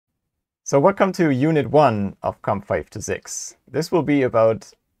So welcome to Unit 1 of COMP526. This will be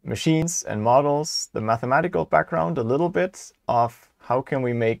about machines and models, the mathematical background, a little bit of how can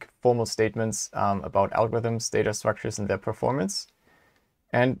we make formal statements about algorithms, data structures, and their performance.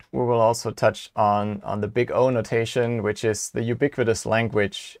 And we will also touch on the big O notation, which is the ubiquitous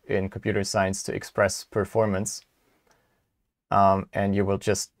language in computer science to express performance. And you will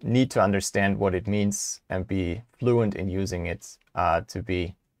just need to understand what it means and be fluent in using it to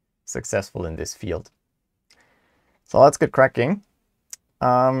be successful in this field. So let's get cracking.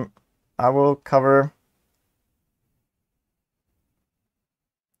 I will cover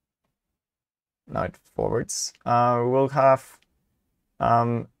now it forwards. We'll have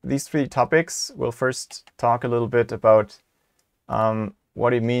these three topics. We'll first talk a little bit about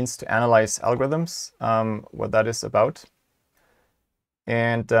what it means to analyze algorithms, what that is about,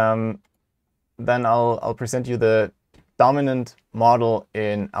 and then I'll present you the dominant model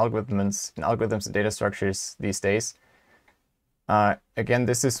in algorithms and data structures these days. Again,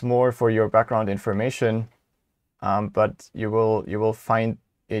 this is more for your background information, but you will find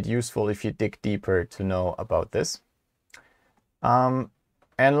it useful if you dig deeper to know about this. And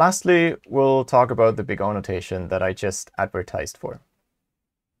lastly, we'll talk about the big O notation that I just advertised for.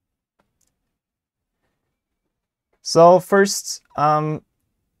 So first,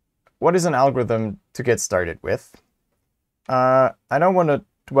 what is an algorithm to get started with? I don't want to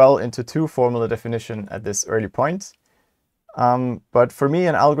dwell into too formal a definition at this early point, but for me,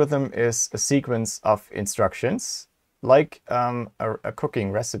 an algorithm is a sequence of instructions, like a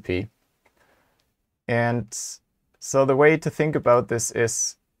cooking recipe. And so the way to think about this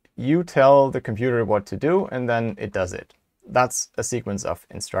is you tell the computer what to do, and then it does it. That's a sequence of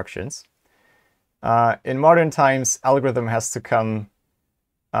instructions. In modern times, algorithm has become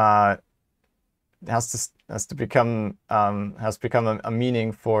a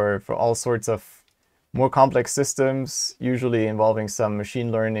meaning for all sorts of more complex systems, usually involving some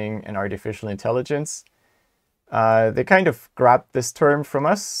machine learning and artificial intelligence. They kind of grabbed this term from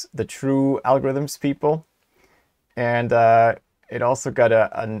us, the true algorithms people, and it also got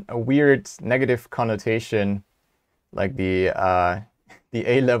a weird negative connotation, like the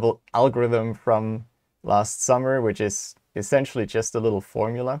A-level algorithm from last summer, which is essentially just a little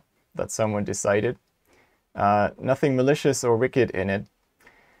formula that someone decided. Nothing malicious or wicked in it.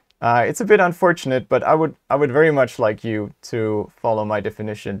 It's a bit unfortunate, but I would very much like you to follow my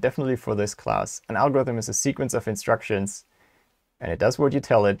definition, definitely for this class. An algorithm is a sequence of instructions, and it does what you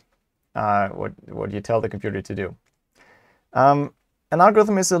tell it, what you tell the computer to do. An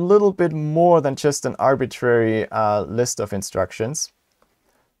algorithm is a little bit more than just an arbitrary list of instructions.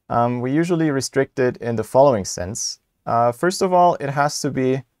 We usually restrict it in the following sense. First of all, it has to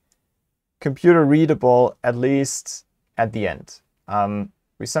be computer readable, at least at the end.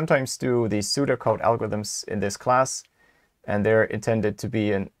 We sometimes do these pseudocode algorithms in this class, and they're intended to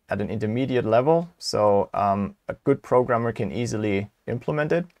be at an intermediate level, so a good programmer can easily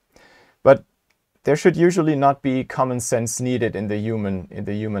implement it. But there should usually not be common sense needed in the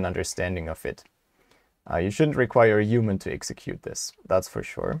human understanding of it. You shouldn't require a human to execute this, that's for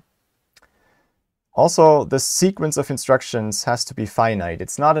sure. Also, the sequence of instructions has to be finite.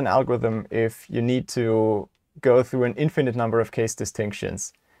 It's not an algorithm if you need to go through an infinite number of case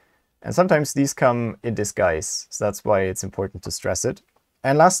distinctions. And sometimes these come in disguise, so that's why it's important to stress it.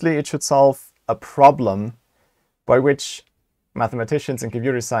 And lastly, it should solve a problem by which mathematicians and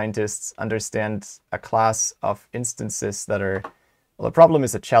computer scientists understand a class of instances that are, well, a problem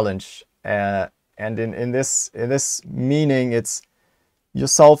is a challenge. And in this meaning, it's you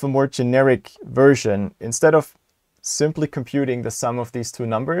solve a more generic version. Instead of simply computing the sum of these two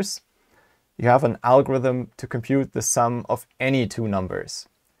numbers, you have an algorithm to compute the sum of any two numbers,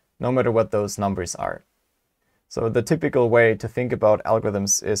 no matter what those numbers are. So the typical way to think about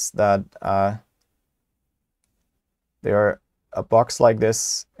algorithms is that they are a box like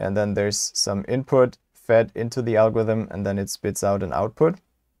this, and then there's some input fed into the algorithm, and then it spits out an output.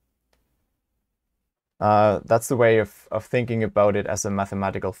 That's the way of thinking about it as a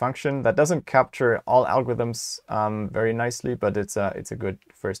mathematical function. That doesn't capture all algorithms very nicely, but it's a good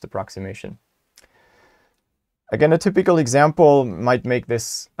first approximation. Again, a typical example might make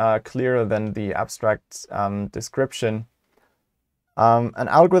this clearer than the abstract description. An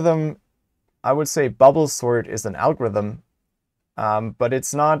algorithm, I would say bubble sort is an algorithm, but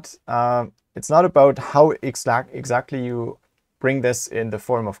it's not about how exactly you bring this in the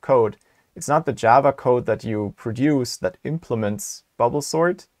form of code. It's not the Java code that you produce that implements bubble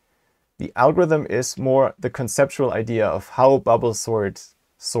sort. The algorithm is more the conceptual idea of how bubble sort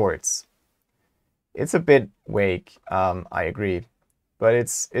sorts. It's a bit vague, I agree. but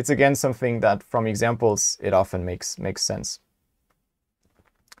it's again something that from examples it often makes sense.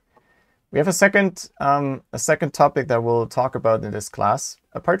 We have a second topic that we'll talk about in this class.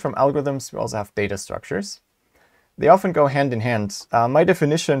 Apart from algorithms, we also have data structures. They often go hand in hand. My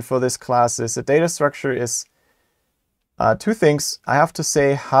definition for this class is a data structure is two things. I have to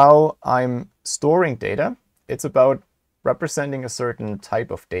say how I'm storing data. It's about representing a certain type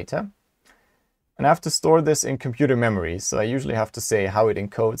of data. And I have to store this in computer memory. So I usually have to say how it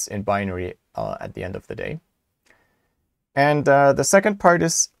encodes in binary at the end of the day. And the second part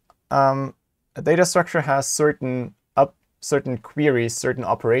is a data structure has certain queries, certain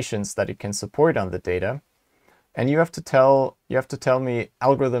operations that it can support on the data. And you have to tell me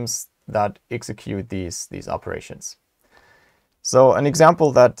algorithms that execute these operations. So an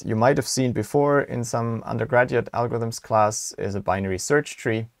example that you might have seen before in some undergraduate algorithms class is a binary search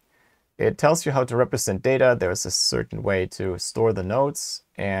tree. It tells you how to represent data. There's a certain way to store the nodes,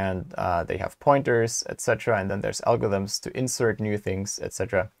 and they have pointers, etc. And then there's algorithms to insert new things,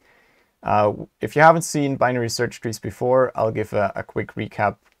 etc. If you haven't seen binary search trees before, I'll give a quick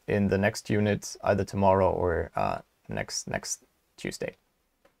recap in the next unit, either tomorrow or next Tuesday.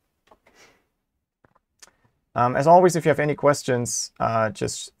 As always, if you have any questions,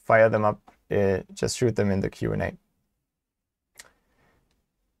 just fire them up. Just shoot them in the Q&A.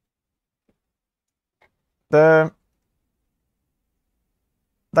 That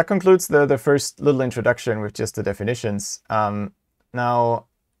concludes the first little introduction with just the definitions. Now,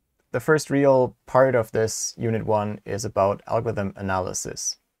 the first real part of this Unit 1 is about algorithm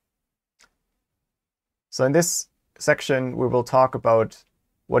analysis. So in this section, we will talk about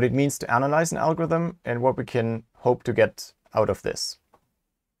what it means to analyze an algorithm and what we can hope to get out of this.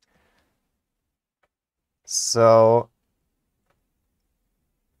 So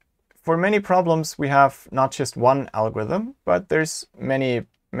for many problems, we have not just one algorithm, but there's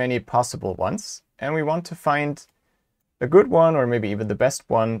many possible ones. And we want to find a good one, or maybe even the best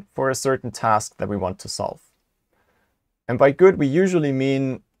one, for a certain task that we want to solve. And by good, we usually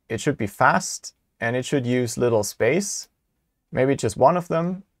mean it should be fast and it should use little space. Maybe just one of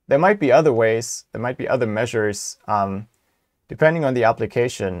them. There might be other ways, there might be other measures. Depending on the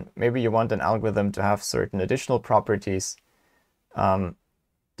application, maybe you want an algorithm to have certain additional properties.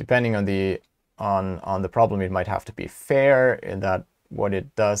 Depending on the problem, it might have to be fair in that what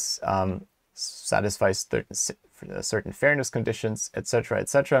it does satisfies certain fairness conditions, etc.,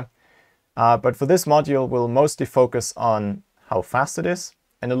 etc. But for this module, we'll mostly focus on how fast it is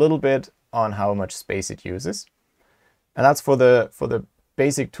and a little bit on how much space it uses. And that's for the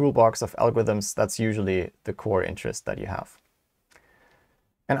basic toolbox of algorithms. That's usually the core interest that you have.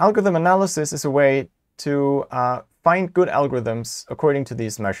 And algorithm analysis is a way to find good algorithms according to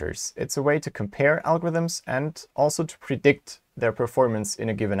these measures. It's a way to compare algorithms and also to predict their performance in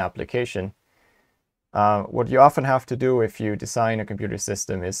a given application. What you often have to do if you design a computer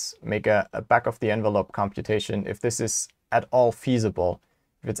system is make a back-of-the-envelope computation if this is at all feasible,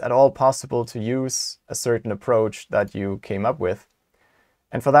 if it's at all possible to use a certain approach that you came up with.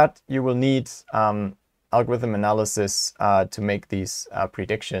 And for that, you will need algorithm analysis to make these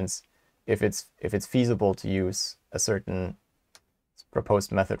predictions if it's feasible to use a certain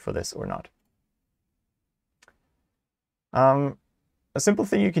proposed method for this or not. A simple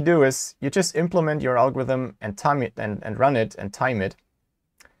thing you can do is you just implement your algorithm and time it and run it and time it.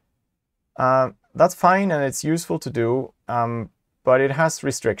 That's fine and it's useful to do, but it has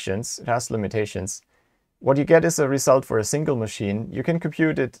restrictions, it has limitations. What you get is a result for a single machine. You can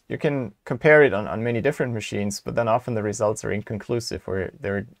compute it, you can compare it on many different machines, but then often the results are inconclusive or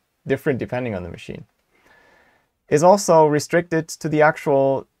they're different depending on the machine. It's also restricted to the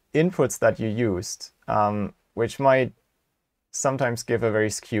actual inputs that you used, which might sometimes give a very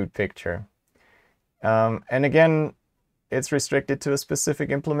skewed picture. And again, it's restricted to a specific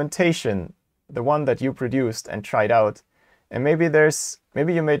implementation, the one that you produced and tried out. And maybe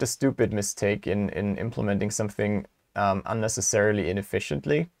you made a stupid mistake in implementing something unnecessarily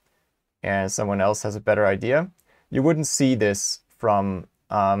inefficiently, and someone else has a better idea. You wouldn't see this from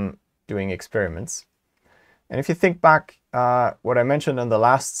doing experiments. And if you think back what I mentioned on the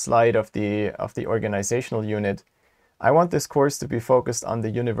last slide of the organizational unit, I want this course to be focused on the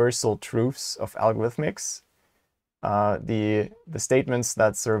universal truths of algorithmics, the statements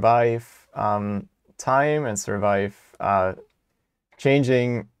that survive time and survive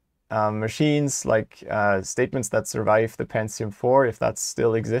changing machines, like statements that survive the Pentium 4, if that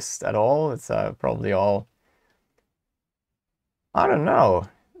still exists at all. It's probably all, I don't know.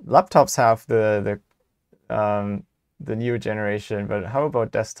 Laptops have the new generation, but how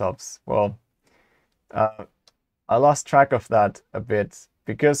about desktops? Well, I lost track of that a bit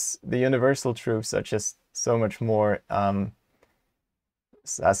because the universal truths are just so much more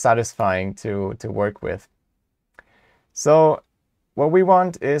satisfying to work with. So what we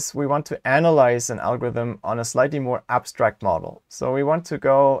want is we want to analyze an algorithm on a slightly more abstract model. So we want to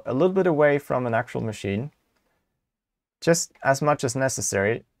go a little bit away from an actual machine, just as much as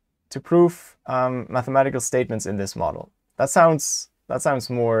necessary, to prove mathematical statements in this model. That sounds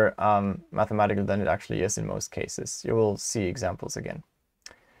more mathematical than it actually is in most cases. You will see examples again.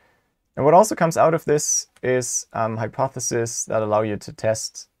 And what also comes out of this is hypotheses that allow you to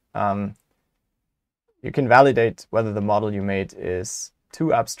test. You can validate whether the model you made is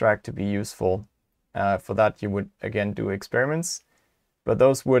too abstract to be useful. For that, you would, again, do experiments. But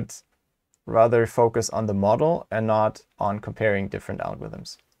those would rather focus on the model and not on comparing different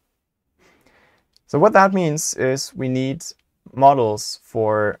algorithms. So what that means is we need models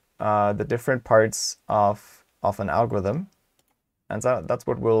for the different parts of an algorithm. And so that's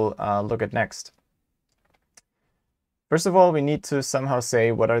what we'll look at next. First of all, we need to somehow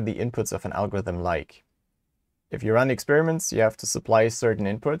say what are the inputs of an algorithm like. If you run experiments, you have to supply certain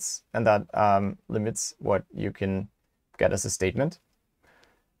inputs, and that limits what you can get as a statement.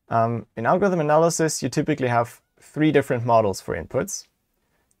 In algorithm analysis, you typically have 3 different models for inputs.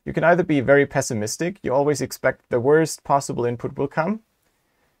 You can either be very pessimistic, you always expect the worst possible input will come.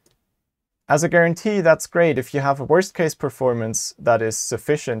 As a guarantee, that's great. If you have a worst case performance that is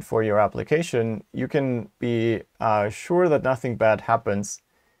sufficient for your application, you can be sure that nothing bad happens.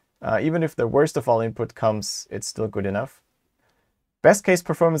 Even if the worst of all input comes, it's still good enough. Best case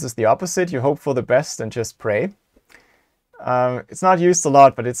performance is the opposite. You hope for the best and just pray. It's not used a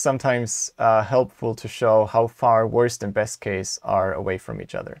lot, but it's sometimes helpful to show how far worst and best case are away from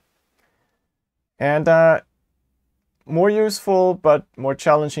each other. And more useful, but more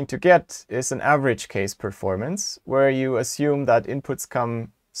challenging to get is an average case performance, where you assume that inputs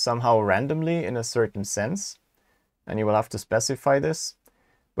come somehow randomly in a certain sense, and you will have to specify this.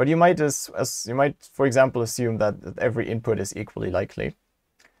 But you might, for example, assume that every input is equally likely.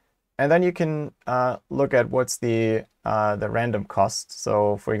 And then you can look at what's the random cost.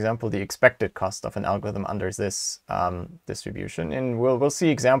 So, for example, the expected cost of an algorithm under this distribution. And we'll see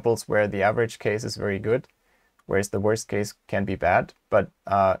examples where the average case is very good, whereas the worst case can be bad. But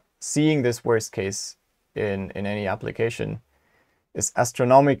seeing this worst case in any application is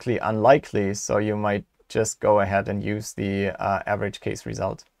astronomically unlikely, so you might just go ahead and use the average case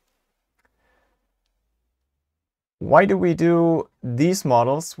result. Why do we do these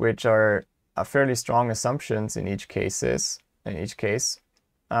models, which are fairly strong assumptions in each case? The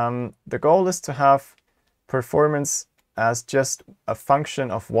goal is to have performance as just a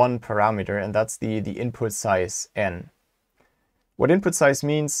function of one parameter, and that's the input size n. What input size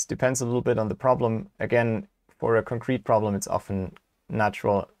means depends a little bit on the problem. Again, for a concrete problem, it's often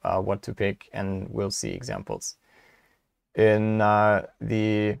natural what to pick, and we'll see examples. In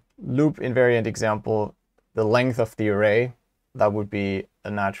the loop invariant example, the length of the array, that would be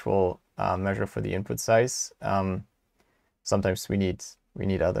a natural measure for the input size. Sometimes we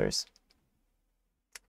need others.